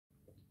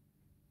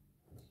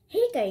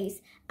Hey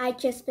guys, I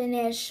just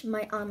finished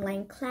my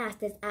online class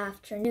this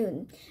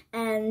afternoon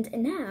and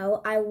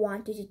now I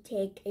wanted to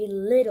take a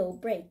little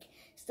break.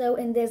 So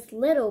in this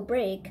little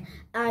break,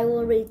 I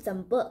will read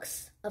some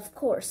books. Of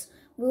course,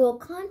 we will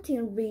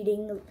continue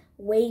reading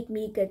Wave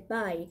Me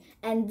Goodbye,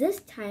 and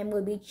this time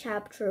will be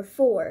chapter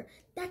 4.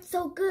 That's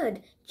so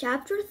good!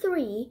 Chapter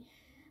 3,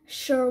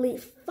 Shirley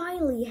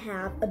finally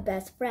have a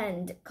best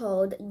friend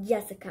called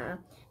Jessica,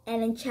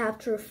 and in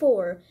chapter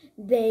 4,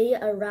 they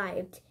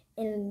arrived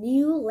in a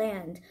new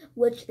land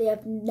which they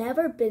have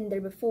never been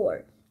there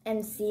before,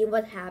 and see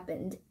what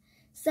happened.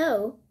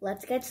 So,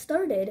 let's get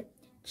started.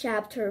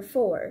 Chapter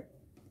 4.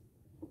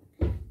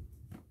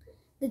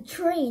 The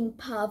train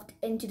puffed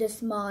into the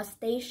small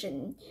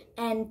station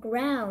and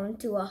ground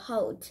to a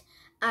halt.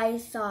 I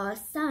saw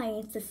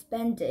signs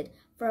suspended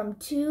from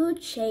 2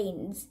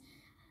 chains.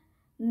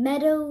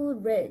 Meadow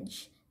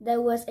Ridge.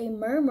 There was a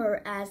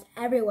murmur as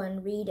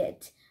everyone read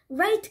it.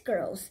 Right,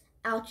 girls,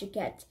 out you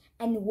get,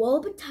 and woe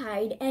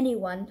betide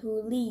anyone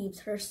who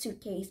leaves her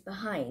suitcase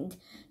behind,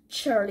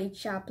 Charlie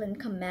Chaplin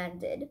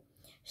commanded.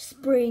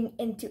 Spring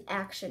into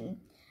action.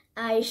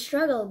 I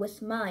struggled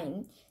with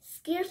mine,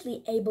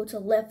 scarcely able to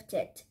lift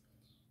it.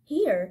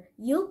 Here,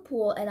 you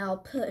pull and I'll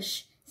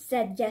push,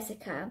 said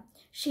Jessica.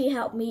 She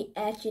helped me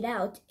edge it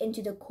out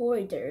into the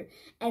corridor,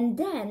 and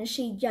then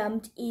she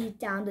jumped it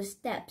down the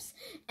steps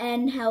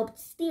and helped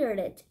steer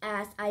it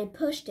as I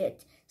pushed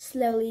it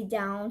slowly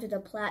down to the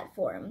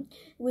platform.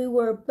 We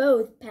were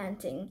both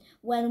panting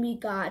when we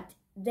got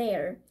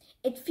there.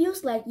 It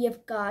feels like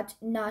you've got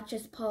not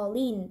just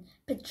Pauline,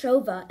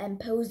 Petrova, and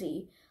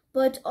Posy,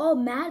 but all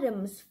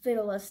Madam's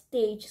fiddle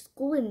stage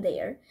school in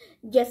there,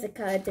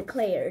 Jessica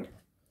declared.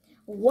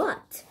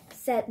 What?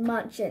 Said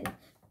Munchin.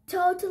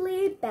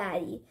 Totally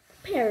batty,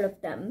 pair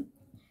of them,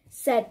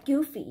 said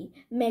Goofy,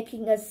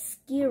 making a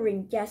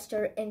scaring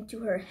gesture into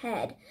her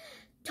head.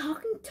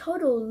 Talking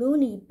total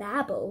loony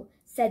babble,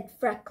 said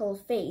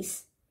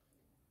Freckle-Face.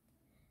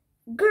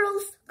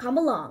 Girls, come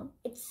along.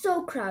 It's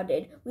so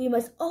crowded. We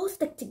must all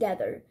stick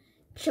together,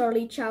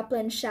 Charlie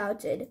Chaplin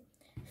shouted.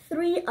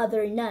 3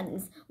 other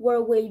nuns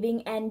were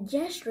waving and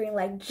gesturing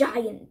like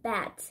giant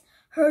bats,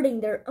 herding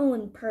their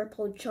own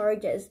purple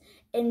charges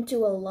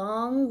into a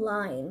long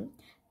line.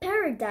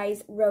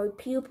 Paradise Road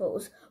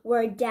pupils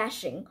were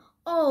dashing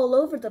all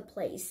over the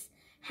place.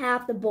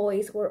 Half the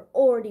boys were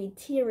already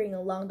tearing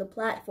along the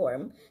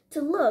platform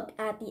to look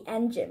at the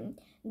engine,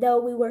 though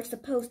we were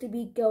supposed to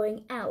be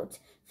going out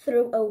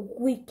through a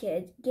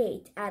wicket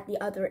gate at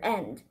the other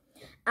end.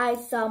 I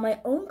saw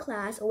my own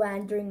class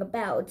wandering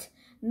about,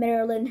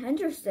 Marilyn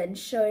Henderson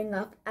showing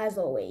up as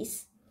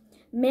always.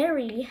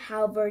 Mary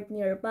hovered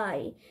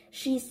nearby.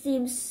 She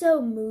seemed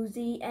so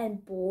moody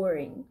and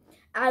boring.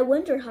 I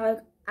wondered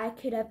how I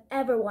could have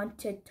ever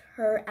wanted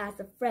her as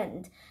a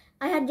friend.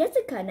 I had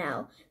Jessica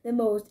now, the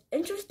most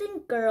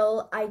interesting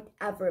girl I'd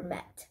ever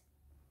met.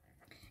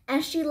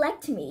 And she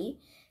liked me.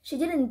 She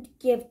didn't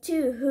give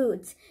 2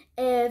 hoots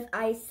if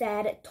I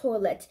said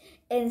toilet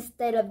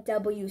instead of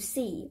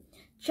WC.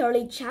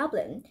 Charlie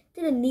Chaplin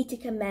didn't need to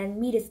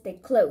command me to stay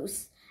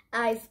close.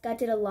 I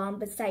scudded along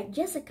beside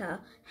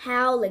Jessica,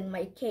 howling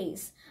my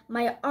case,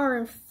 my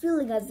arm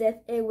feeling as if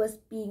it was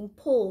being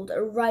pulled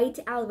right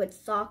out of its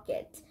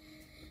socket.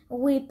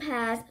 We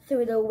passed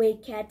through the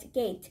wicket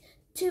gate,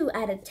 2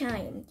 at a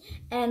time,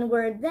 and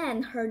were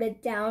then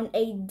herded down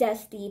a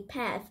dusty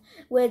path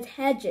with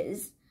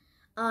hedges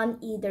on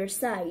either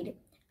side.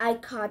 I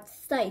caught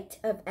sight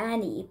of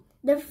Annie,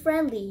 the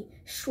friendly,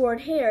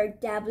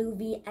 short-haired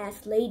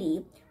WVS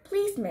lady.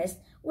 Please, miss,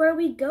 where are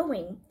we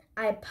going?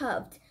 I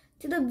puffed.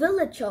 To the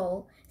village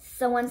hall.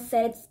 Someone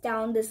said it's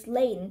down this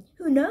lane.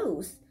 Who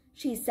knows?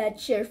 She said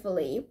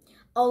cheerfully.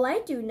 All I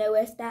do know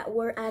is that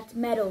we're at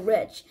Meadow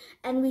Ridge,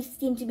 and we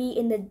seem to be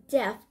in the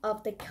depth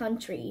of the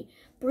country.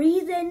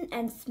 Breathe in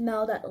and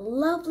smell that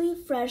lovely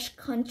fresh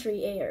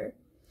country air.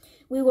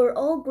 We were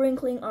all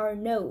wrinkling our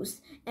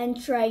nose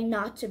and trying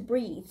not to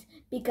breathe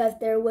because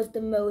there was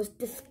the most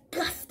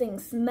disgusting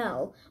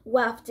smell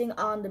wafting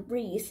on the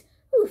breeze.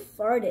 Who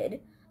farted?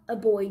 A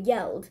boy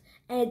yelled,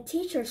 and a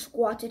teacher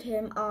squatted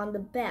him on the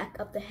back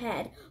of the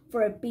head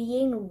for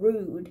being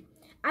rude.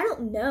 I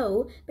don't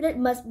know, but it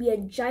must be a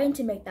giant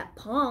to make that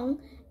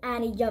pong.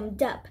 Annie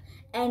jumped up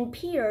and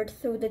peered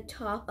through the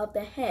top of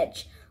the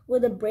hedge where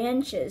the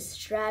branches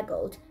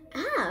straggled.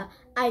 Ah,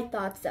 I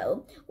thought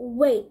so.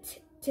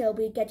 Wait till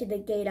we get to the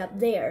gate up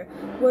there.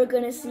 We're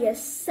gonna see a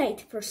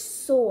sight for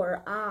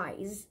sore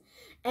eyes.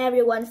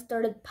 Everyone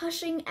started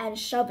pushing and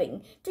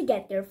shoving to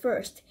get there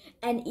first,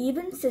 and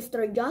even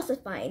Sister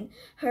Josephine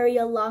hurried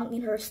along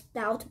in her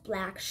stout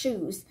black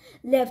shoes,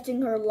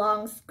 lifting her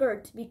long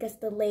skirt because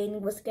the lane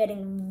was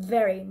getting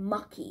very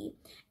mucky.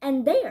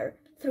 And there,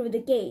 through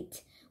the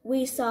gate,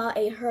 we saw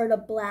a herd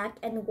of black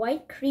and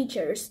white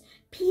creatures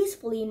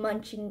peacefully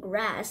munching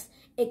grass,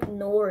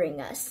 ignoring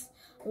us.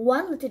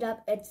 One lifted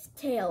up its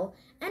tail,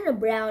 and a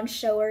brown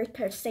shower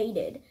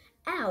cascaded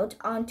out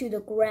onto the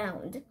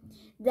ground.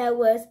 There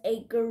was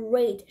a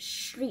great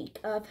shriek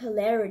of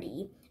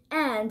hilarity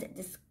and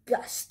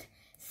disgust.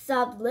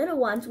 Sobbed little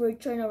ones were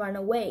trying to run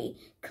away,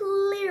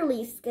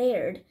 clearly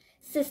scared.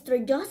 Sister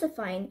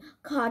Josephine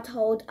caught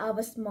hold of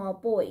a small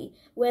boy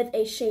with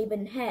a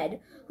shaven head,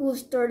 who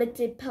started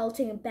to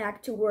pelting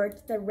back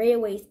towards the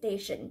railway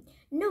station.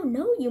 No,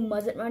 no, you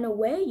mustn't run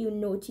away, you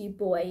naughty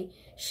boy,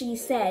 she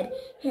said,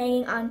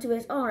 hanging onto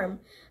his arm.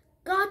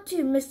 Got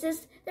to,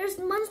 missus, there's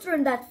monster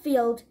in that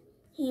field,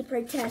 he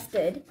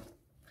protested.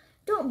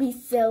 Don't be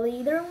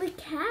silly, they're only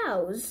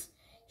cows,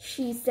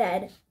 she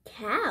said.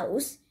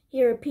 Cows?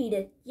 He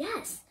repeated.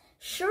 Yes,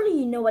 surely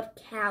you know what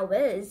cow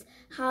is.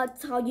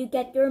 That's how you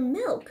get your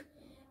milk.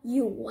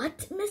 You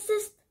what,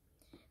 missus?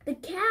 The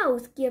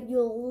cows give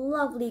you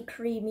lovely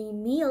creamy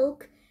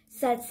milk,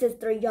 said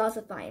Sister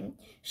Josephine.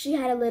 She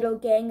had a little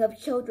gang of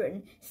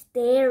children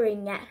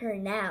staring at her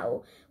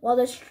now, while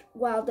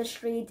the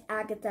shrieked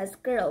Agatha's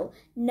girl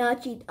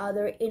nudged each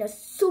other in a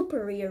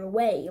superior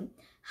way.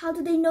 How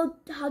do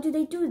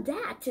they do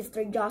that,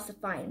 Sister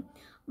Josephine?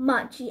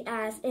 Munchie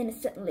asked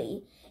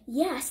innocently.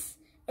 Yes,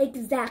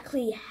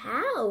 exactly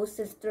how,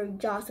 Sister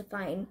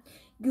Josephine,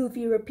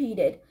 Goofy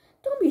repeated.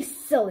 Don't be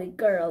silly,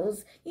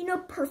 girls. You know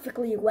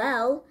perfectly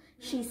well,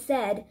 she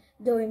said,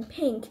 going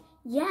pink.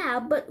 Yeah,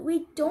 but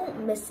we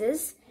don't,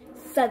 missus,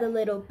 said the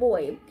little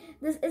boy.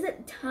 This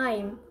isn't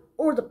time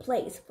or the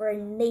place for a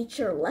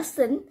nature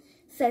lesson,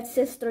 said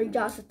Sister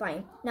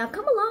Josephine. Now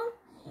come along.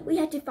 We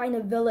had to find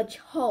a village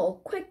hall,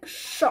 quick,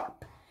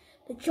 sharp.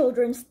 The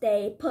children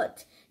stayed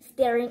put,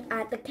 staring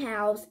at the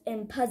cows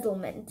in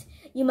puzzlement.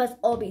 You must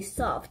all be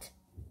soft,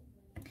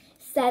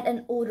 said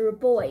an older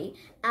boy.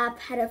 I've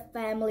had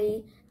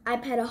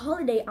a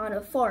holiday on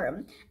a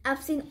farm.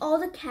 I've seen all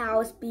the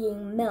cows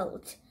being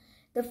milked.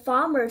 The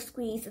farmer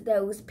squeezed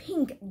those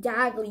pink,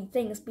 daggly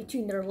things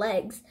between their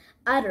legs.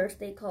 Udders,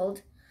 they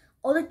called.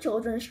 All the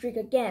children shrieked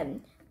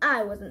again.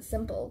 I wasn't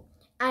simple.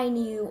 I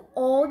knew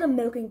all the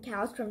milking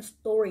cows from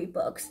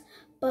storybooks,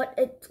 but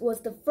it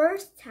was the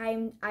first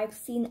time I've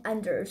seen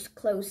unders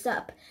close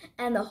up,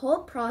 and the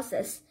whole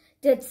process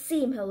did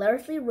seem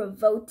hilariously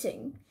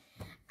revolting.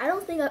 I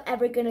don't think I'm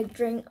ever gonna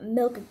drink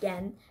milk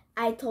again,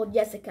 I told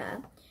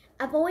Jessica.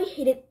 I've always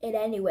hated it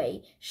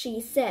anyway,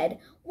 she said.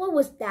 What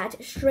was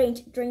that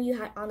strange drink you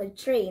had on the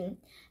train?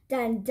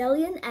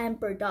 Dandelion and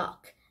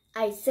burdock,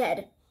 I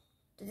said.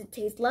 Does it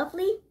taste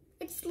lovely?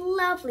 It's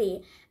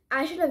lovely.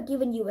 I should have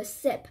given you a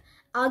sip.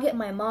 I'll get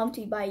my mom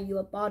to buy you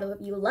a bottle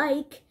if you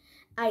like,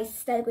 I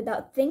said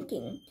without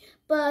thinking.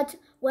 But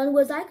when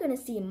was I going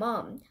to see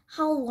Mom?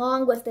 How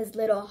long was this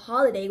little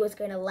holiday was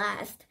going to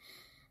last?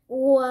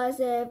 Was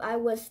if I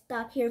was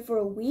stuck here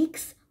for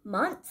weeks,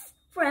 months,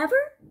 forever?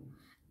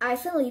 I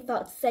suddenly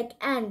felt sick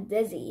and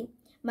dizzy.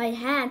 My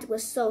hand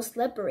was so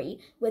slippery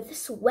with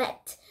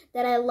sweat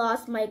that I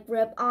lost my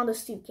grip on the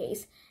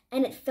suitcase,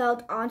 and it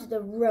fell onto the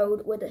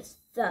road with a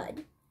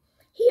thud.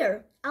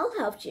 Here, I'll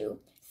help you,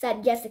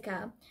 said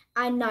Jessica.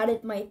 I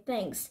nodded my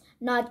thanks,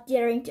 not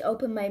daring to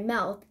open my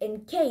mouth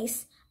in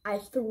case I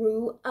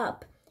threw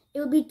up. It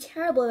would be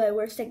terrible if I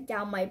were sick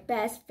down my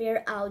best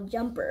Fair Owl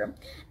jumper.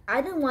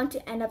 I didn't want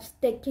to end up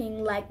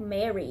sticking like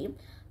Mary.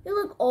 You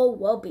look all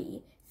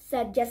wobbly,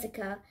 said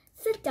Jessica.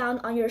 Sit down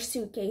on your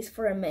suitcase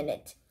for a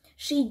minute.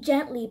 She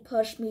gently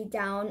pushed me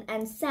down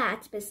and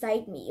sat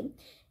beside me.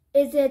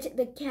 Is it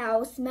the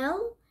cow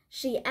smell?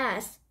 She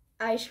asked.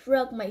 I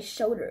shrugged my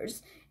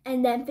shoulders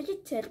and then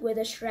fidgeted with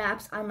the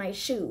straps on my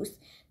shoes.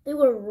 They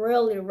were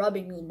really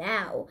rubbing me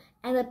now,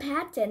 and the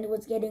patent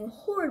was getting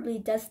horribly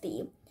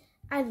dusty.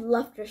 I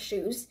love your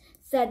shoes,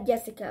 said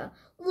Jessica.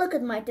 Look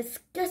at my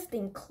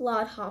disgusting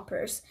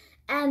clodhoppers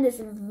and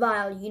this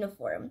vile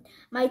uniform.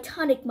 My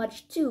tunic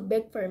much too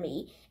big for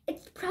me.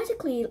 It's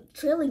practically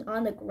trailing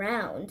on the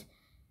ground.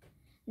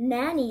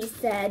 Nanny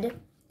said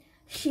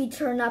she'd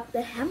turn up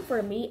the hem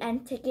for me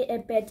and take it a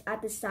bit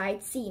at the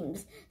side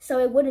seams so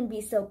it wouldn't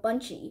be so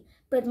bunchy.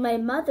 But my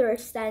mother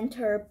sent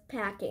her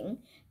packing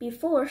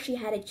before she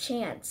had a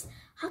chance.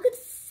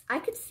 I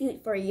could sew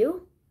it for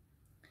you,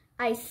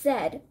 I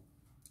said.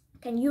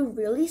 Can you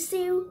really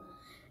sew?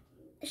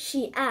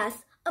 She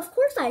asked. Of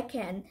course I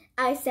can,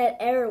 I said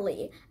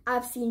airily.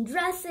 I've seen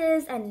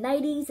dresses and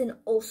nighties and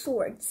all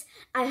sorts.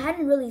 I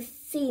hadn't really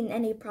seen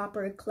any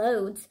proper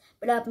clothes,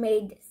 but I've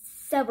made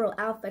several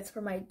outfits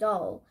for my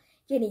doll.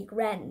 Jenny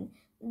grinned.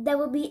 That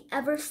would be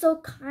ever so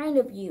kind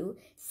of you,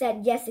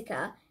 said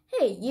Jessica.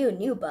 Hey, you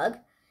new bug.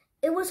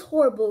 It was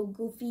horrible,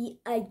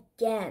 Goofy,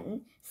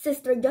 again.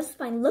 Sister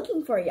Josephine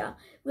looking for ya.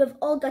 We've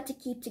all got to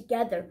keep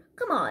together.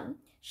 Come on.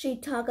 She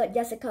tugged at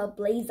Jessica's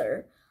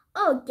blazer.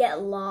 Oh,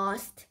 get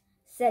lost,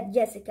 said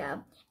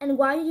Jessica. And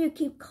why do you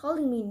keep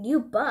calling me new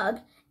bug?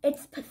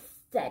 It's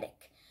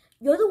pathetic.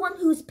 You're the one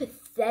who's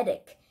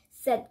pathetic,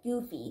 said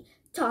Goofy,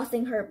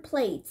 tossing her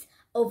plates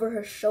over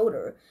her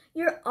shoulder.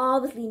 You're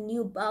obviously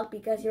new bug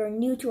because you're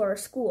new to our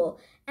school,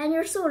 and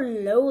you're so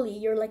lowly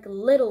you're like a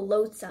little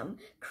loathsome,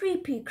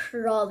 creepy,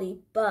 crawly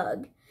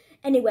bug.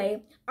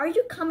 Anyway, are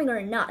you coming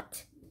or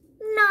not?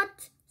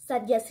 Not,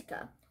 said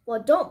Jessica.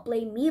 Well, don't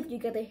blame me if you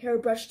get the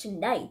hairbrush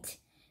tonight.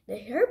 The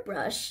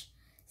hairbrush?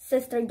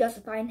 Sister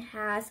Josephine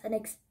has an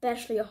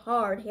especially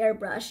hard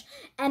hairbrush,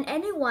 and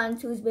anyone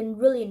who's been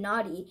really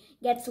naughty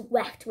gets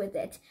whacked with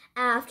it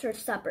after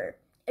supper.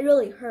 It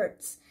really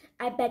hurts.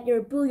 I bet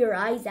you'll boo your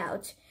eyes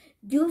out.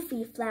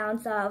 Goofy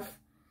flounces off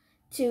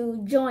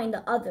to join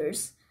the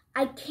others.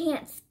 I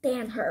can't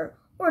stand her,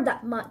 or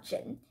that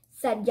Munchin,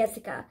 said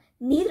Jessica.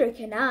 Neither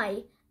can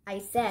I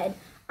said.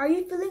 Are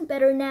you feeling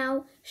better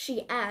now?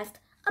 She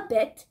asked. A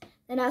bit.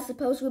 Then I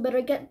suppose we better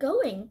get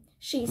going,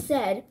 she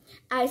said.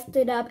 I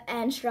stood up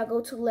and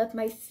struggled to lift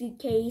my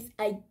suitcase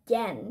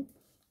again.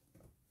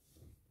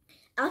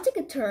 I'll take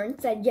a turn,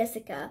 said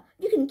Jessica.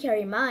 You can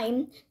carry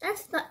mine.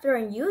 That's not fair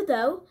on you,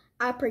 though,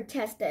 I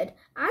protested.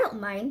 I don't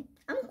mind.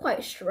 I'm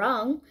quite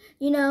strong.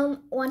 You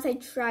know, once I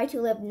tried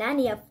to lift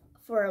Nanny up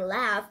for a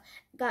laugh,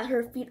 got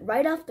her feet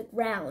right off the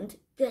ground.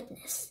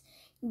 Goodness.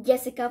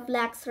 Jessica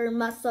flexed her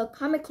muscle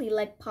comically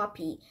like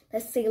Poppy, the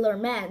sailor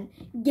man.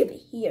 Give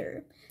it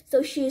here.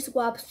 So she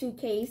swapped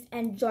suitcase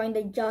and joined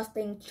the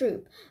jostling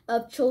troop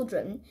of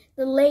children.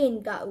 The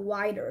lane got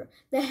wider,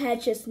 the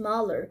hedges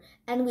smaller,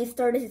 and we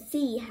started to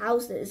see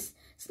houses,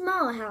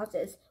 small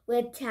houses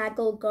with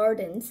tangled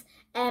gardens,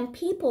 and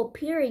people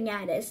peering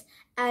at us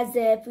as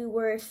if we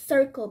were a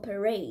circle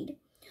parade.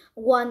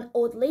 One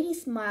old lady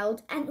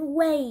smiled and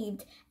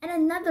waved, and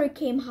another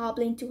came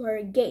hobbling to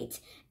her gate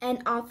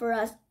and offered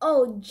us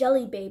all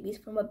jelly babies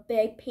from a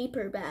big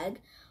paper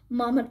bag.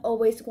 Mom had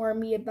always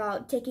warned me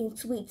about taking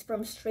sweets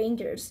from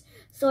strangers,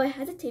 so I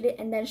hesitated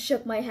and then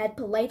shook my head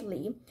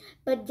politely.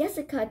 But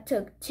Jessica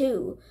took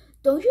two.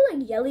 Don't you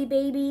like jelly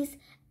babies?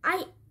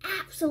 I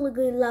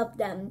absolutely love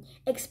them,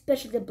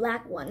 especially the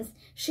black ones,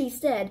 she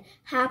said,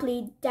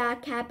 happily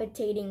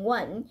decapitating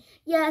one.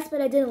 Yes,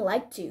 but I didn't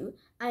like to,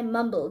 I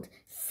mumbled.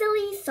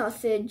 Silly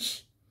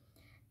sausage.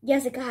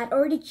 Jessica had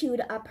already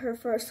chewed up her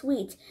first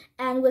sweet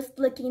and was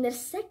licking the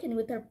second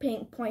with her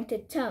pink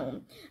pointed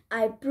tongue.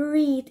 I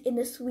breathed in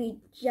the sweet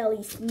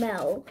jelly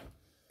smell.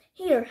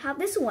 Here, have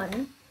this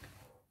one.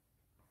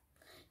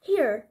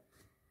 Here,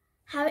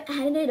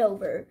 hand it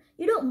over.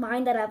 You don't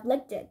mind that I've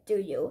licked it, do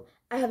you?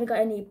 I haven't got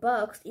any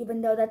bugs,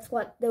 even though that's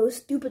what those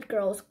stupid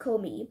girls call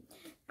me.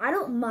 I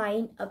don't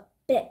mind a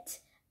bit,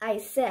 I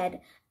said.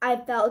 I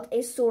felt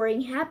a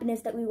soaring happiness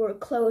that we were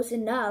close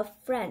enough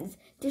friends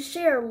to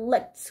share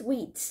licked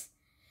sweets.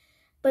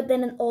 But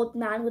then an old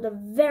man with a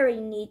very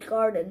neat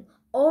garden,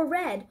 all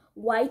red,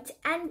 white,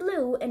 and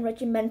blue in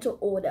regimental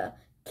order,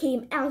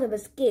 came out of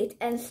his gate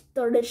and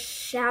started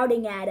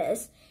shouting at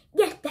us.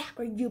 Get back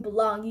where you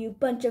belong, you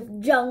bunch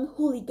of young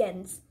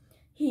hooligans,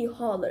 he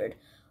hollered.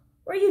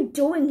 What are you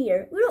doing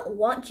here? We don't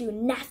want you,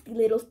 nasty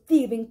little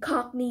thieving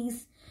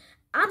cockneys.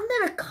 I'm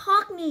not a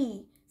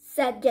cockney,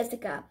 said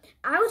Jessica.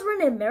 I was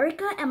born in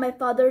America, and my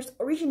father's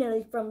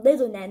originally from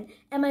Littleton,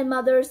 and my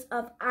mother's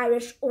of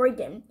Irish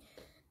origin.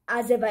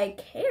 As if I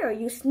care,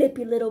 you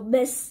snippy little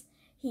miss,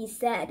 he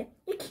said.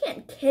 You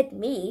can't kid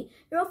me.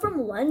 You're all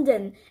from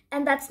London,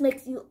 and that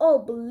makes you all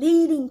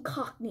bleeding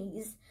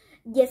cockneys.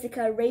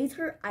 Jessica raised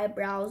her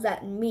eyebrows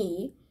at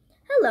me.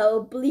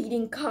 Hello,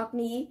 bleeding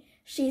cockney,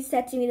 she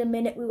said to me the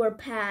minute we were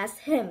past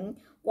him.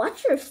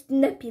 Watch your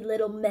snippy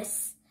little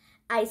miss,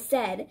 I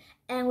said,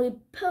 and we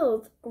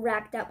both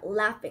cracked up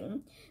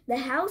laughing. The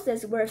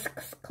houses were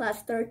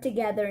clustered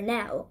together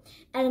now,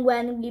 and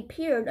when we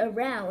peered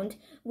around,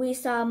 we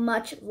saw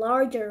much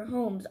larger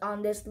homes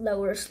on this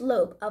lower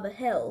slope of a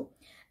hill.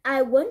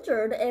 I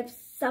wondered if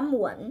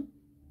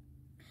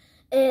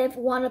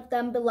one of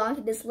them belonged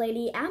to this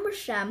Lady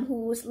Amersham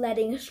who was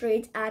letting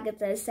straight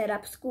Agatha set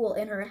up school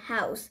in her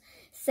house,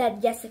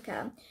 said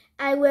Jessica.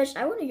 I wish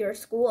I went to your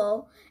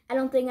school. I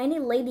don't think any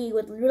lady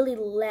would really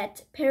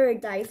let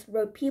Paradise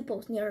Road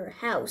pupils near her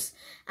house.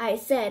 I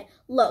said,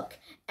 look,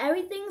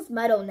 everything's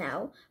metal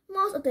now.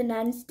 Most of the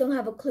nuns don't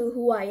have a clue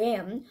who I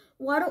am.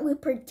 Why don't we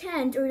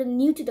pretend you're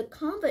new to the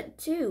convent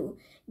too?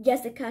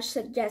 Jessica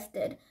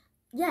suggested.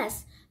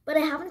 Yes, but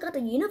I haven't got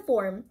a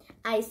uniform,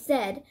 I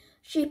said.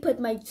 She put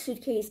my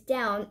suitcase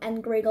down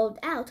and wriggled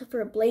out of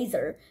her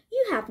blazer.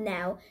 You have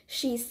now,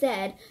 she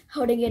said,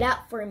 holding it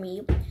out for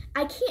me.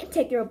 I can't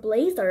take your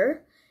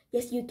blazer.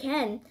 Yes, you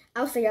can.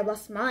 I'll say I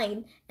lost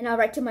mine, and I'll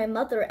write to my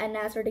mother and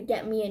ask her to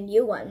get me a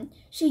new one.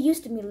 She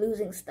used to me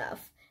losing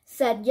stuff,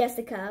 said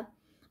Jessica.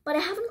 But I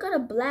haven't got a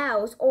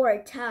blouse or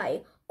a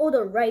tie or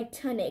the right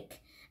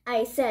tunic.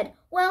 I said,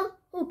 well,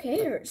 who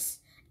cares?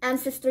 And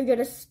Sister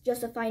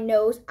Josephine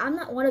knows I'm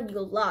not one of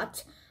you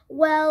lot.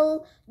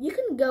 Well, you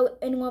can go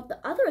in one of the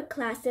other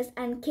classes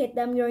and kid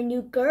them you're a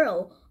new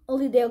girl,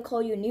 only they'll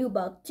call you New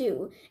Bug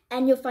too,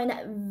 and you'll find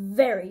that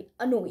very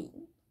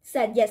annoying,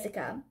 said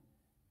Jessica.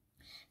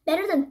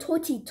 Better than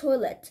Toti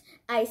Toilet,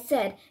 I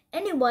said.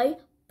 Anyway,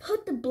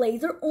 put the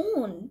blazer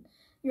on.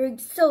 You're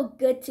so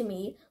good to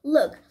me.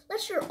 Look,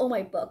 let's share all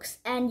my books,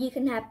 and you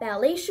can have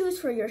ballet shoes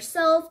for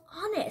yourself.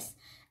 Honest.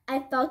 I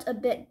felt a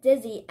bit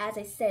dizzy as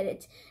I said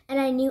it, and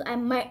I knew I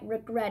might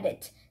regret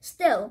it.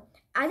 Still,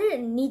 I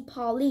didn't need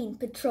Pauline,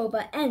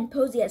 Petrova, and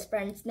Posy as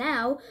friends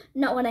now,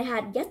 not when I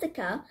had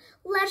Jessica.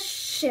 Let's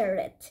share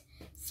it,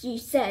 she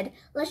said.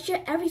 Let's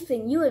share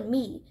everything, you and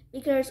me,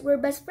 because we're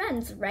best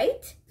friends,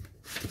 right?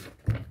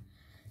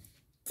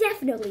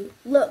 Definitely.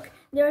 Look,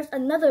 there's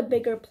another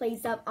bigger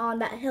place up on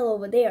that hill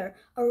over there.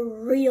 A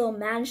real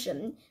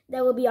mansion.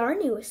 That will be our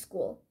newest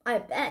school. I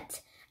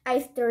bet. I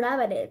stared up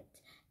at it.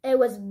 It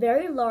was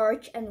very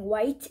large and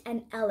white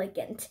and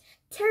elegant.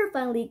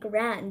 Terrifyingly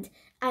grand.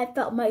 I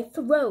felt my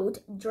throat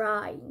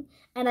drying.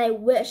 And I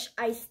wish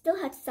I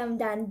still had some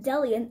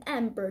dandelion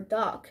and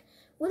burdock.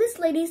 Will this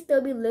lady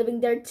still be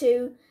living there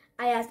too?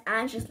 I asked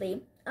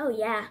anxiously. Oh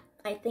yeah,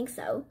 I think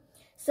so.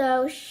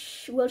 So,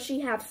 will she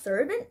have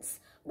servants?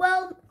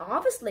 Well,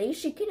 obviously,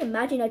 she can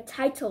imagine a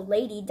titled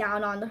lady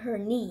down on her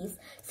knees,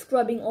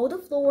 scrubbing all the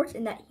floors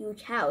in that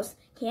huge house,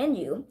 can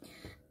you?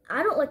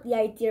 I don't like the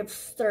idea of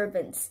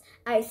servants,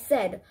 I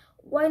said.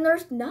 Why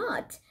there's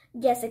not?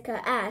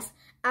 Jessica asked.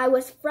 I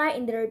was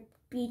frightened that there'd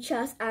be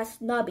just as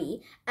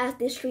snobby as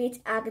the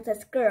street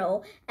Agatha's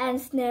girl,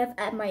 and sniffed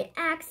at my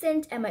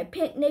accent and my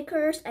pink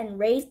knickers and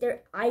raised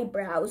their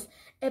eyebrows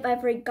if I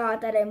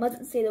forgot that I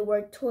mustn't say the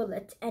word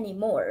toilet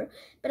anymore.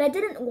 But I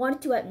didn't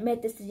want to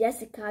admit this to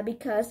Jessica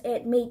because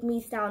it made me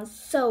sound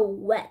so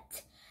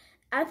wet.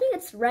 I think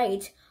it's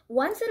right.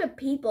 One set of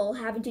people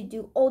having to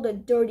do all the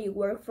dirty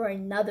work for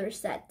another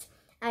set,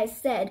 I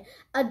said,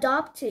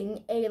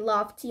 adopting a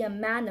loftier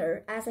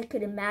manner as I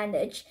could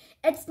manage.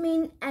 It's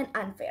mean and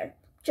unfair,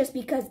 just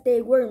because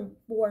they weren't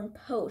born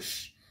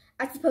posh.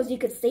 I suppose you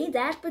could say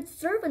that, but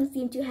servants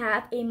seem to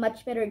have a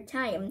much better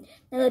time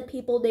than the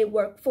people they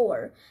work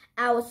for.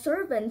 Our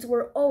servants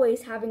were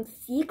always having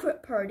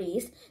secret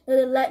parties that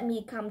they let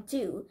me come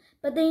to,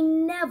 but they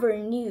never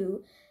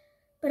knew.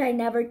 But I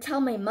never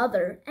tell my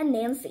mother, and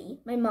Nancy,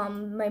 my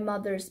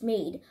mother's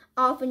maid,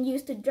 often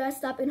used to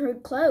dress up in her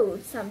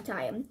clothes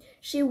sometime.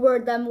 She wore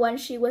them when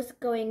she was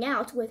going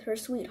out with her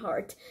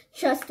sweetheart,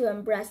 just to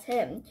impress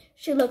him.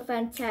 She looked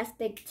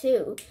fantastic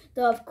too,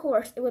 though of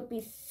course it would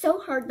be so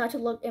hard not to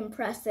look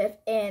impressive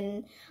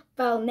in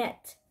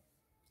Valnet.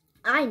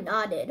 I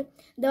nodded,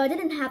 though I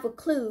didn't have a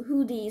clue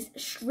who these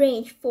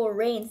strange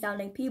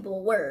foreign-sounding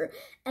people were,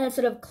 and the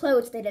sort of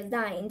clothes they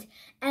designed,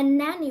 and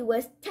Nanny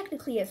was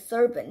technically a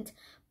servant,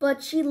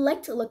 but she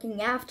liked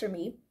looking after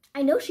me.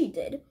 I know she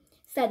did,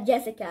 said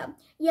Jessica.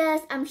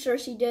 Yes, I'm sure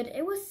she did.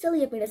 It was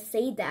silly of me to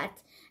say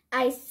that,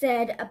 I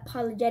said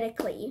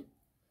apologetically.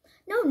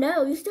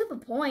 No, you still have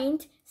a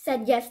point,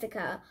 said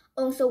Jessica,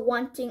 also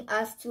wanting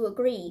us to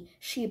agree.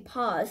 She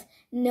paused,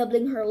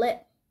 nibbling her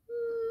lip.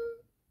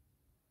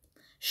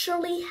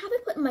 Surely, have I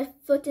put my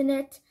foot in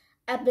it?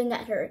 I blinked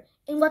at her.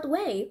 In what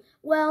way?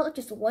 Well, I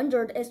just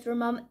wondered, is your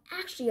mom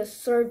actually a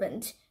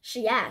servant?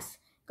 She asked,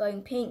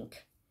 going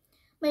pink.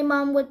 My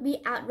mom would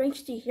be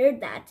outraged to hear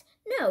that.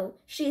 No,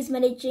 she's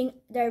managing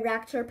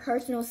director,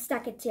 personal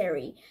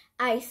secretary,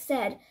 I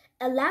said,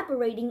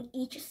 elaborating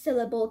each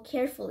syllable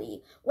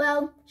carefully.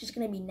 Well, she's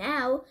gonna be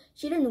now.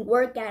 She didn't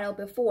work at all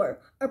before,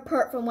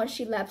 apart from when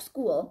she left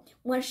school,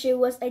 when she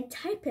was a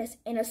typist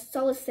in a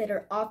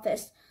solicitor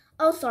office.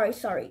 Oh,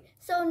 sorry.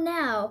 So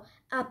now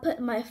I put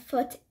my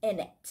foot in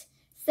it,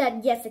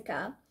 said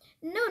Jessica.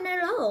 No, not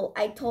at all,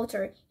 I told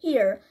her.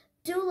 Here,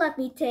 do let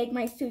me take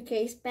my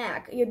suitcase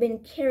back you've been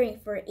carrying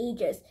for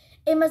ages.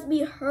 It must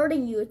be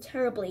hurting you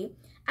terribly.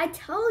 I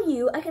tell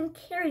you, I can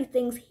carry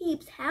things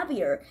heaps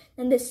heavier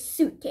than this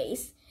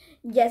suitcase,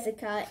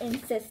 Jessica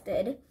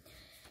insisted.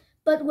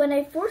 But when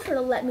I forced her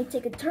to let me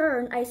take a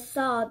turn, I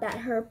saw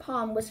that her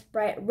palm was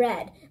bright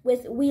red,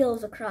 with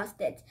wheels across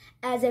it,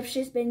 as if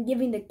she's been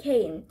giving the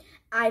cane.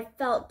 I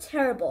felt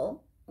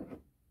terrible.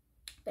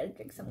 Better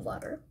drink some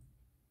water.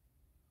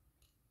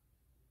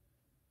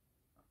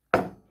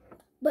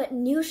 But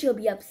knew she'll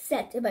be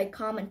upset if I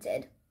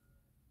commented.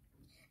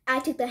 I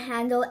took the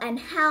handle and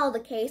held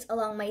the case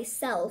along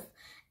myself.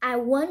 I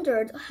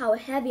wondered how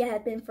heavy it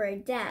had been for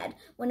Dad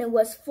when it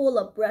was full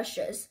of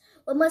brushes.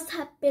 What must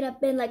have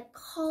been like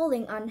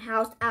calling on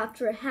house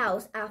after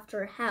house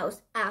after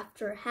house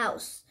after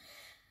house,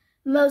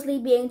 mostly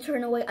being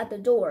turned away at the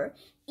door,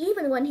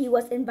 even when he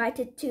was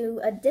invited to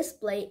a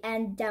display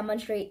and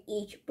demonstrate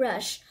each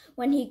brush.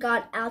 When he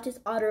got out his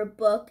order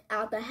book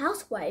out, the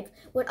housewife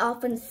would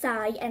often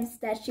sigh and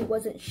said she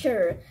wasn't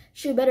sure.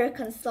 She'd better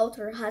consult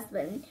her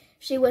husband.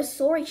 She was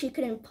sorry she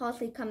couldn't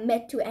possibly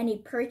commit to any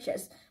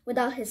purchase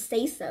without his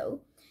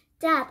say-so.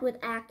 Dad would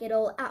act it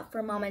all out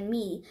for Mom and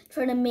me,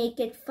 trying to make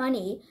it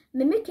funny,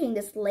 mimicking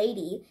this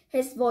lady,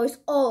 his voice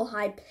all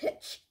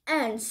high-pitched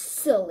and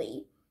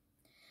silly.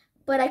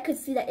 But I could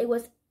see that it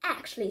was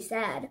actually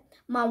sad.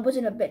 Mom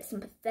wasn't a bit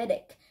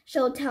sympathetic.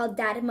 She'll tell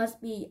Dad it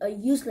must be a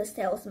useless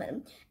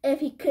salesman if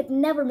he could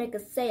never make a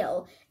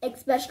sale,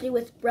 especially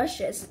with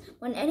brushes,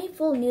 when any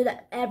fool knew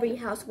that every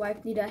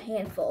housewife needed a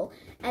handful,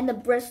 and the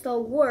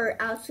Bristol wore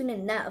out soon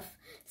enough.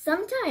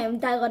 Sometimes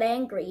Dad got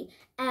angry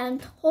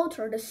and told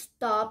her to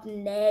stop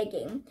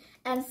nagging,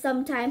 and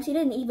sometimes he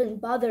didn't even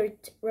bother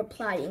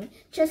replying,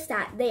 just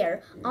sat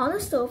there on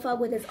the sofa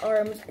with his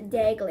arms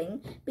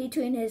dangling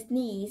between his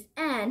knees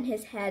and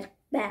his head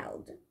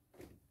bowed.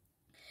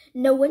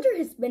 No wonder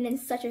he's been in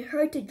such a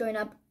hurry to join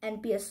up and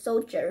be a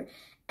soldier.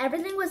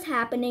 Everything was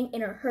happening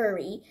in a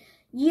hurry.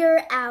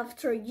 Year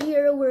after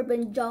year, we've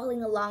been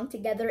jogging along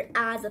together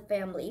as a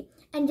family.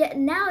 And yet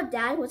now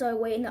Dad was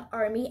away in the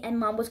army and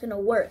Mom was going to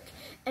work.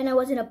 And I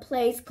was in a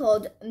place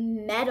called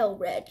Meadow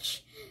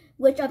Ridge,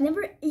 which I've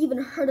never even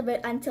heard of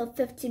it until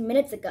 15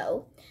 minutes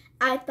ago.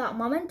 I thought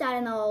Mom and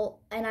Dad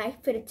and I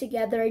fitted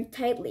together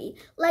tightly,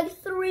 like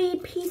 3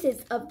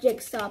 pieces of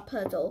jigsaw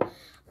puzzle.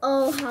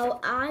 Oh,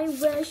 how I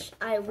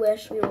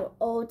wish we were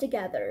all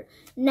together.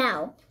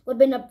 Now, we've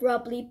been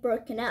abruptly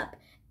broken up.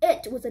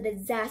 It was a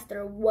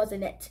disaster,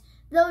 wasn't it?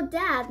 Though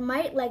Dad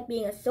might like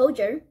being a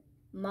soldier,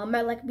 Mom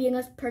might like being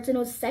a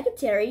personal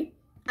secretary.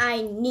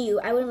 I knew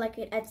I wouldn't like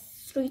it at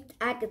Street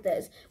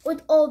Agatha's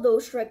with all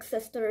those strict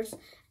sisters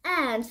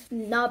and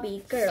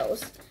snobby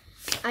girls.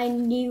 I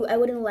knew I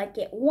wouldn't like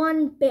it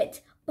one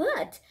bit,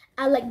 but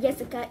I liked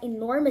Jessica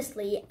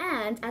enormously,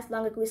 and as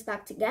long as we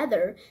stuck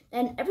together,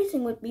 then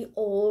everything would be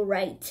all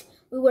right.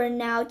 We were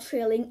now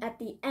trailing at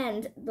the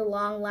end the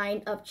long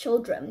line of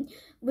children.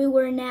 We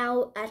were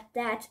now at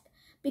that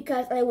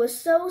because I was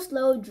so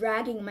slow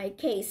dragging my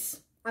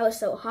case. I was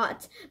so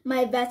hot.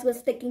 My vest was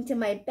sticking to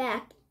my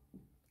back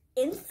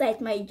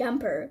inside my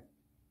jumper.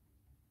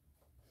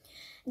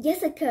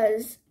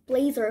 Jessica's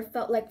blazer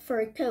felt like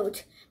fur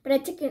coat, but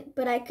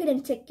I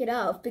couldn't take it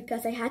off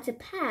because I had to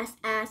pass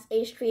as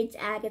a Street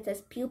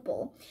Agatha's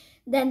pupil.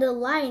 Then the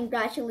line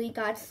gradually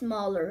got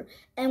smaller,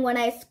 and when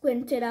I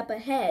squinted up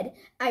ahead,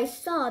 I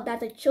saw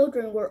that the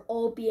children were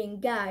all being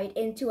guided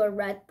into a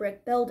red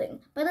brick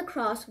building by the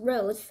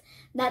crossroads.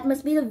 That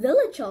must be the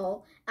village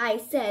hall, I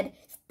said.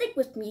 Stick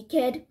with me,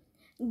 kid.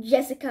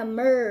 Jessica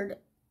murmured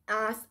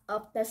as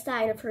of the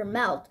side of her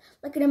mouth,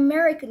 like an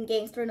American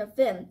gangster in a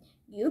film.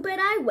 You bet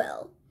I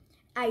will,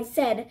 I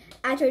said.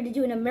 I tried to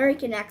do an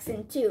American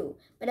accent too,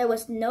 but I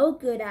was no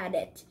good at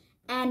it.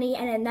 Annie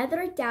and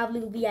another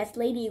WVS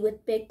lady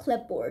with big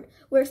clipboard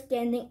were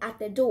standing at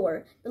the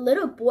door. The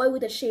little boy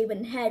with the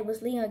shaven head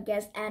was leaning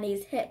against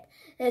Annie's hip,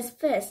 his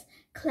fist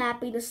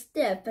clapping the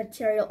stiff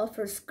material of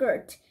her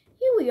skirt.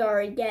 Here we are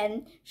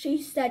again,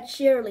 she said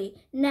cheerily.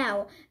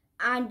 Now,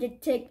 I'm to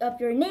take up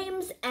your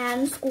names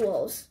and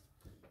schools.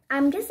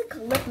 I'm Jessica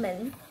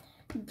Lippman,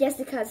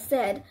 Jessica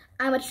said.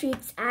 I'm a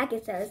Street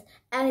Agatha's,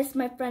 and it's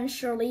my friend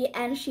Shirley,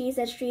 and she's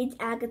a Street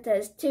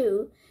Agatha's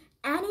too.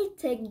 Annie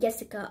took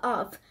Jessica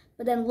off,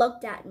 but then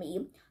looked at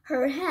me,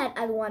 her head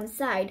at one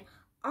side.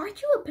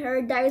 Aren't you a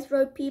Paradise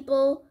Road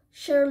people,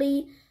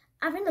 Shirley?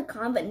 I'm in the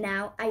convent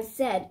now, I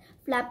said,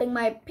 flapping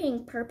my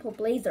pink-purple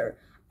blazer.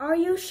 Are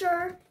you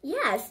sure?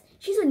 Yes,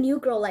 she's a new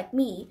girl like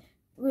me.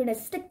 We're gonna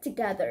stick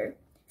together,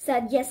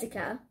 said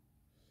Jessica.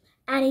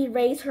 Annie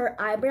raised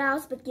her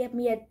eyebrows but gave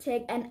me a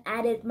tick and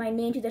added my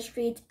name to the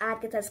Street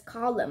Agatha's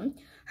column.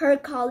 Her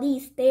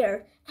colleague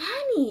stared.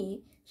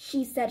 Annie,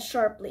 she said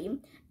sharply.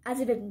 As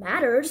if it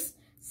matters,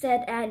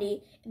 said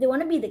Annie. If they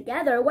want to be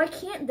together, why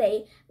can't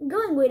they?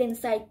 Go and wait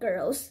inside,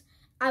 girls.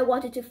 I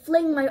wanted to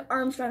fling my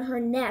arms around her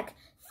neck.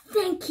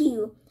 Thank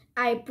you,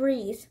 I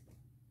breathed.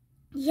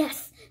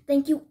 Yes,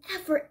 thank you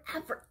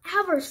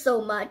ever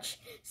so much,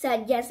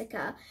 said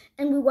Jessica,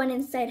 and we went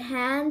inside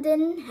hand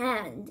in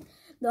hand.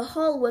 The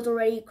hall was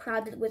already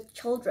crowded with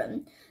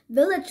children.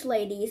 Village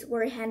ladies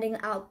were handing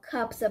out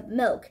cups of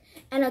milk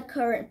and a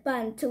currant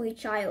bun to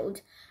each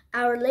child.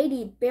 Our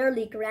Lady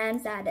barely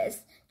glanced at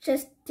us,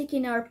 just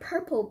sticking our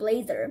purple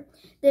blazer.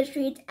 The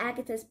Street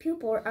Agatha's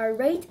pupils are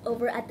right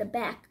over at the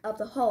back of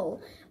the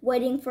hall,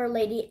 waiting for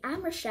Lady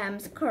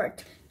Amersham's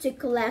cart to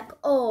collect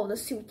all the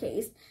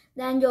suitcases.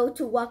 Then you're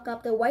to walk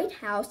up the White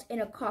House in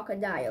a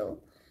crocodile.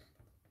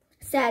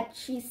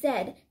 She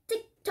said,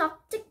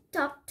 tick-tock,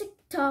 tick-tock,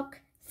 tick-tock,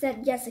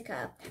 said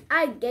Jessica.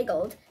 I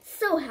giggled,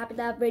 so happy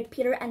that I've read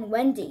Peter and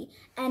Wendy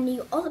and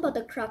knew all about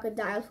the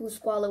crocodile who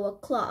swallowed a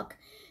clock.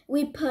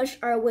 We pushed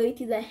our way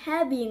through the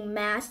heavying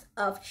mass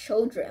of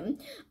children,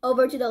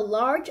 over to the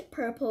large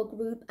purple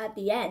group at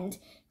the end.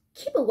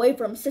 Keep away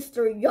from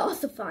Sister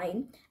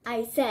Josephine,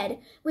 I said.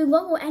 We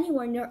won't go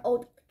anywhere near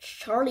old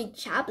Charlie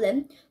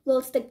Chaplin.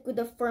 We'll stick with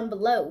the firm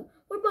below.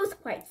 We're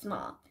both quite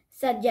small,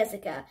 said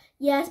Jessica.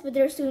 Yes, but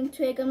they're soon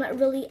twig I'm not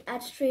really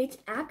at Street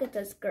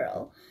Agatha's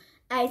girl,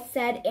 I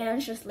said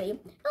anxiously.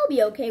 I'll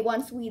be okay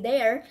once we're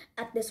there,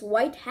 at this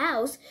White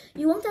House.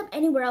 You won't have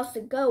anywhere else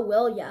to go,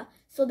 will ya?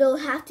 So they'll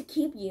have to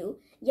keep you,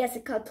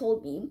 Jessica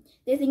told me.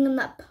 They think I'm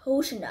not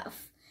posh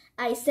enough.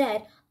 I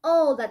said,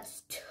 oh,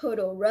 that's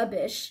total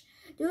rubbish.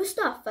 Do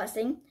stop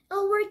fussing.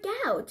 It'll work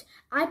out.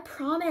 I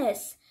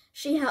promise.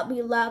 She helped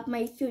me lug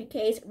my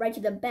suitcase right to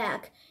the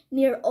back,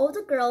 near all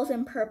the girls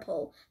in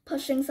purple,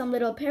 pushing some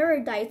little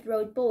Paradise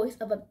Road boys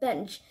off a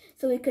bench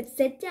so we could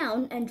sit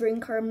down and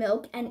drink our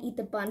milk and eat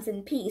the buns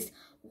in peace.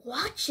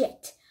 Watch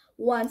it,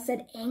 one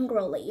said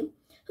angrily.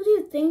 Who do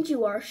you think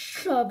you are,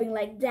 shoving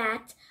like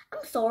that?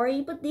 I'm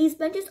sorry, but these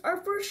benches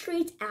are for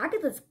Street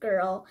Agatha's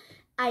girl,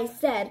 I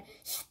said.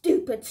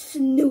 Stupid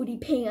snooty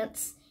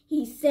pants,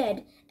 he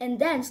said, and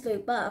then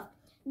slowed off.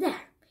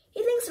 There,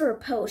 he thinks we're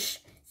posh,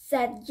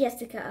 said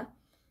Jessica.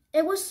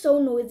 It was so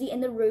noisy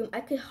in the room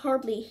I could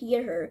hardly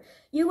hear her.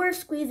 You were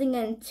squeezing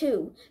in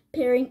too,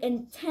 peering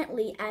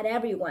intently at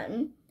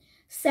everyone.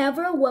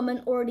 Several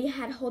women already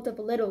had hold of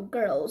little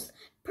girls,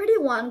 pretty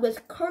one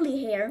with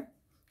curly hair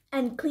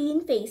and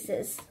clean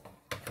faces.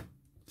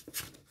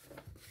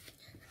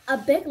 A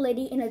big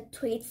lady in a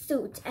tweed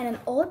suit and an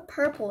old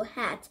purple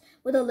hat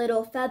with a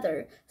little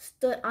feather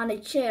stood on a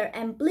chair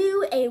and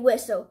blew a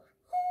whistle.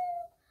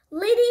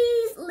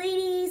 "Ladies,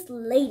 ladies,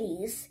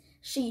 ladies,"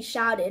 she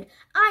shouted.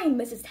 "I'm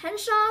Mrs.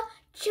 Henshaw,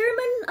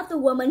 chairman of the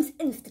Women's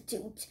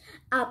Institute.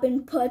 I've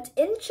been put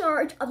in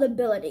charge of the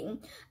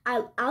building.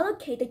 I'll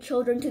allocate the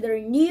children to their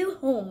new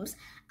homes.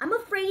 I'm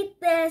afraid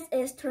this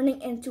is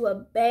turning into a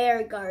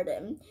bear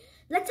garden.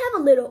 Let's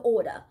have a little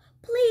order.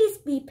 Please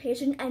be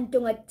patient and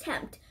don't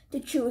attempt to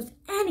choose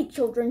any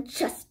children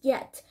just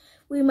yet.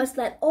 We must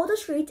let all the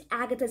street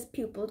Agatha's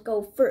pupils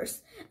go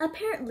first.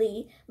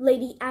 Apparently,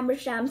 Lady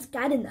Amersham's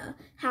gardener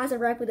has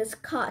arrived with his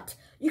cot.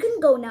 You can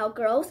go now,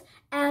 girls,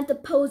 and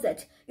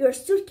deposit your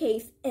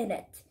suitcase in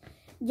it."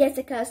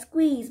 Jessica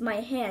squeezed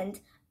my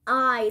hand.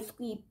 I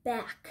squeezed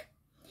back.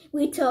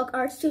 We took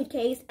our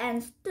suitcase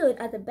and stood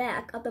at the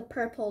back of the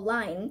purple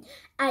line.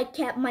 I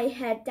kept my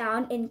head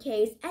down in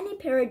case any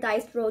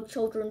Paradise Road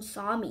children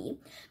saw me.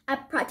 I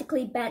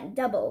practically bent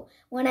double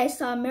when I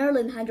saw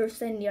Marilyn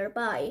Henderson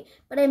nearby,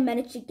 but I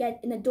managed to get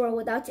in the door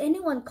without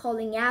anyone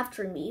calling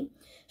after me.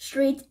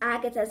 Street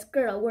Agatha's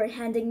girls were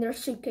handing their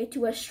suitcase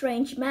to a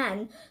strange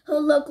man who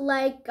looked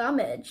like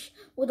Gummidge,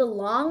 with the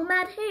long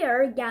mad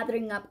hair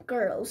gathering up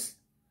girls.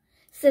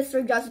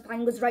 Sister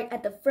Josephine was right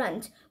at the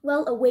front,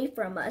 well away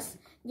from us.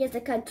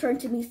 Jessica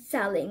turned to me,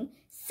 selling.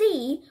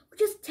 "See, we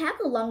just tag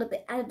along at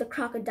the end of the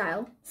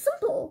crocodile.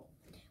 Simple."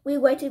 We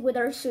waited with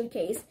our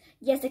suitcase.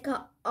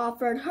 Jessica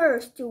offered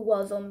hers to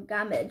Walzom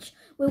Gummidge.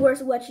 We were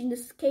wedging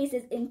the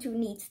cases into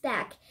neat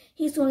stack.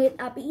 He swung it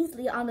up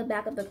easily on the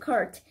back of the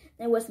cart.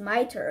 Then it was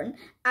my turn.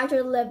 I tried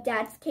to lift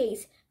Dad's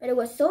case, but I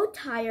was so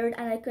tired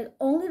and I could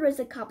only raise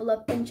a couple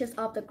of inches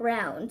off the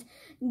ground.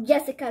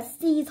 Jessica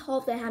seized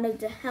hold of the handle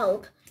to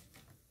help.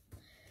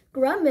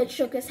 Gummidge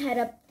shook his head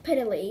up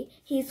pitifully.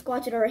 He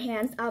squatted our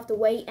hands out of the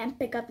way and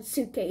picked up the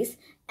suitcase,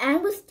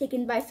 and was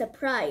taken by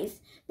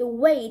surprise. The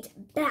weight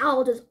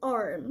bowed his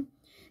arm,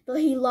 though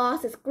he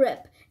lost his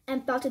grip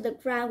and fell to the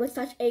ground with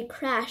such a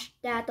crash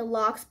that the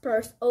locks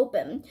burst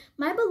open.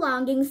 My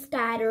belongings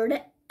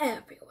scattered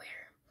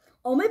everywhere.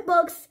 All my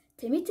books,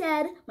 Timmy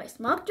Ted, my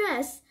smock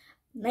dress,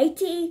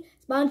 nightie,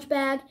 sponge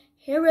bag,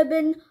 hair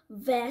ribbon,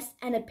 vest,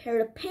 and a pair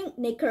of pink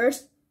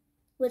knickers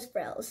with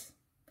frills.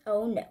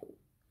 Oh no.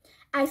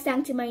 I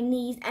sank to my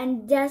knees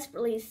and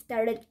desperately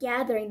started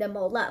gathering them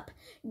all up,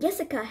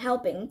 Jessica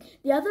helping.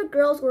 The other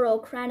girls were all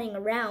crowding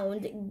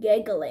around,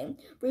 giggling,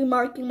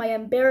 remarking my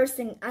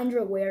embarrassing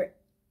underwear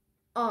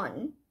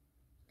on.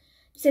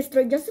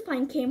 Sister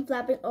Josephine came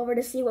flapping over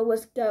to see what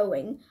was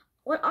going.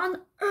 "What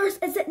on earth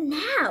is it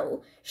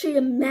now?" she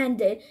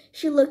demanded.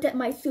 She looked at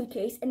my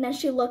suitcase and then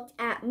she looked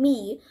at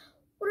me.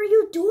 "What are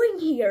you doing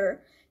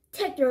here?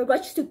 Take your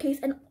wretched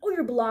suitcase and all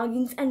your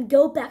belongings and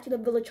go back to the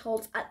village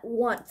halls at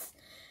once."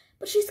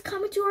 "But she's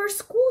coming to our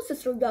school,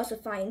 Sister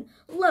Josephine.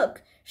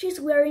 Look,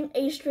 she's wearing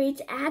a Street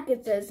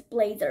Agatha's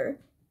blazer,"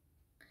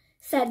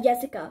 said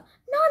Jessica.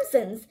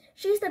 "Nonsense!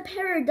 She's the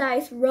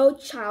Paradise Road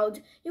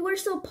child you were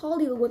so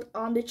polly with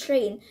on the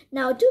train.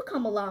 Now do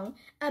come along.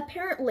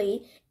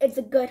 Apparently, it's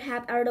a good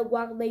habit out of the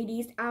Wawe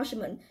ladies'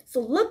 Ashman, so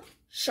look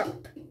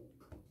sharp."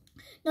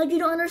 "No, you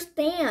don't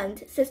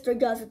understand, Sister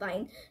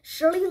Josephine.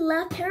 Shirley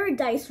left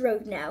Paradise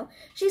Road now.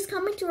 She's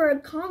coming to her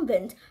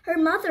convent. Her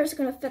mother's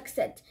gonna fix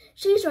it.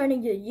 She's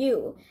running to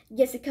you,"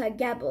 Jessica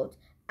gabbled.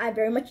 "I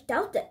very much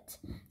doubt it."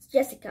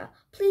 "Jessica,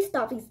 please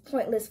stop these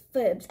pointless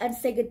fibs and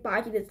say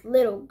goodbye to this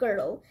little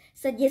girl,"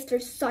 said Sister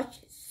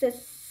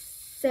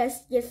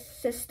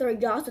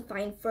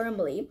Josephine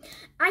firmly.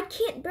 "I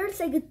can't bear to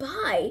say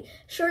goodbye.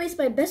 Shirley's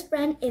my best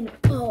friend in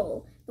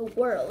all the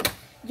world,"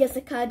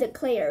 Jessica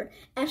declared,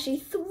 as she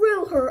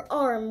threw her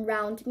arm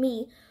round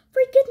me.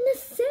 "For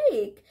goodness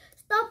sake,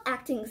 stop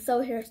acting so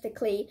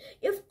hysterically.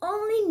 You've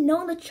only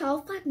known the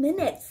child 5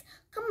 minutes.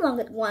 Come along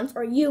at once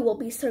or you will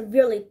be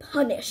severely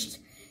punished."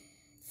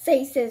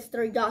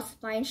 Sister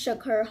Josephine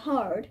shook her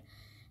hard.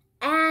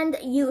 "And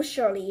you,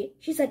 Shirley,"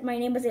 she said my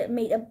name as it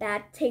made a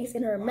bad taste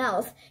in her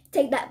mouth,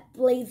 "take that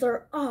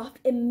blazer off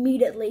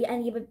immediately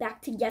and give it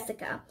back to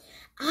Jessica."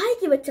 "I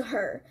give it to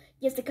her,"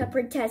 Jessica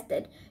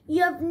protested.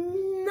 "You have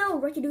no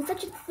right to do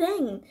such a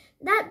thing.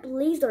 That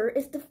blazer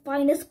is the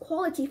finest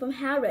quality from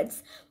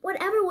Harrods.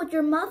 Whatever would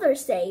your mother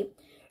say?"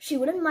 "She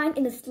wouldn't mind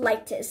in the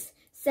slightest,"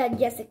 said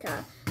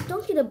Jessica.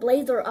 "Don't take the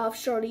blazer off,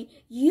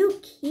 Shirley. You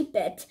keep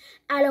it.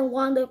 I don't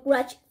want the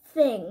wretched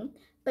thing."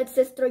 But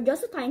Sister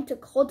Josephine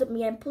took hold of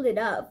me and pulled it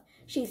up.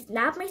 She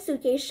snapped my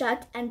suitcase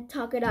shut and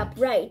tucked it up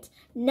right.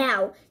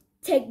 "Now,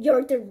 take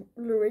your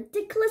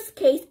ridiculous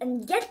case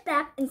and get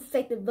back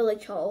inside the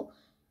village hall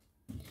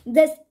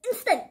this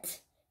instant."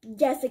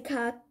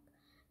 "Jessica,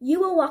 you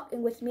will walk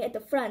in with me at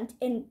the front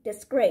in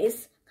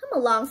disgrace. Come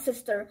along,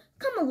 sister.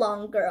 Come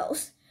along,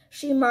 girls."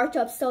 She marched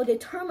up so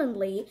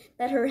determinedly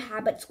that her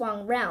habit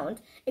swung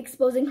round,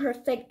 exposing her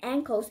thick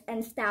ankles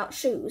and stout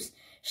shoes.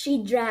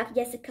 She dragged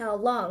Jessica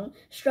along,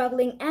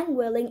 struggling and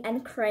wailing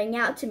and crying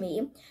out to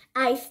me.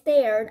 I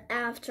stared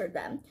after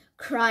them,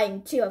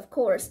 crying too, of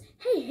course.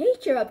 Hey,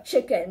 cheer up,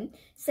 chicken,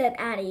 said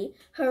Annie,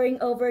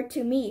 hurrying over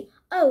to me.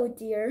 Oh,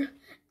 dear,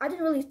 I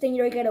didn't really think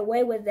you'd get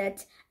away with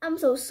it. I'm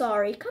so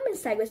sorry. Come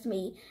inside with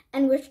me,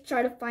 and we'll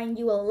try to find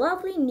you a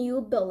lovely new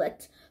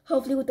billet,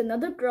 hopefully with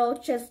another girl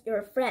just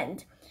your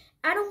friend.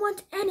 I don't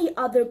want any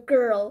other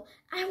girl.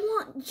 I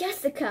want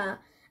Jessica,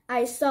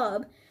 I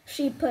sobbed.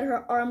 She put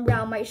her arm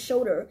round my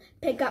shoulder,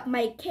 picked up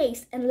my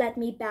case, and led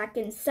me back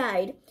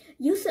inside.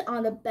 You sit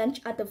on the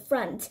bench at the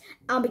front.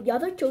 I'll make the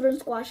other children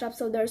squash up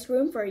so there's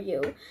room for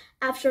you.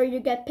 I'm sure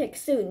you get picked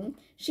soon,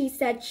 she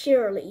said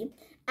cheerily.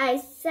 I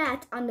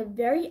sat on the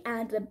very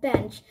end of the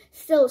bench,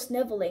 still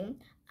sniveling.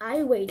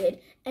 I waited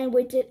and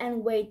waited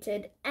and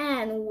waited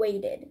and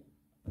waited.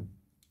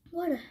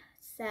 What a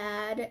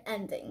sad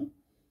ending.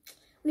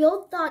 We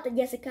all thought that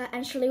Jessica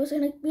and Shirley was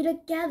going to be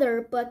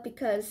together, but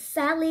because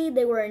sadly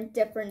they were in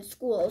different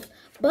schools.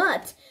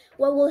 But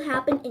what will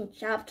happen in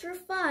chapter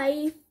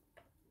 5?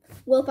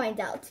 We'll find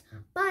out.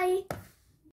 Bye!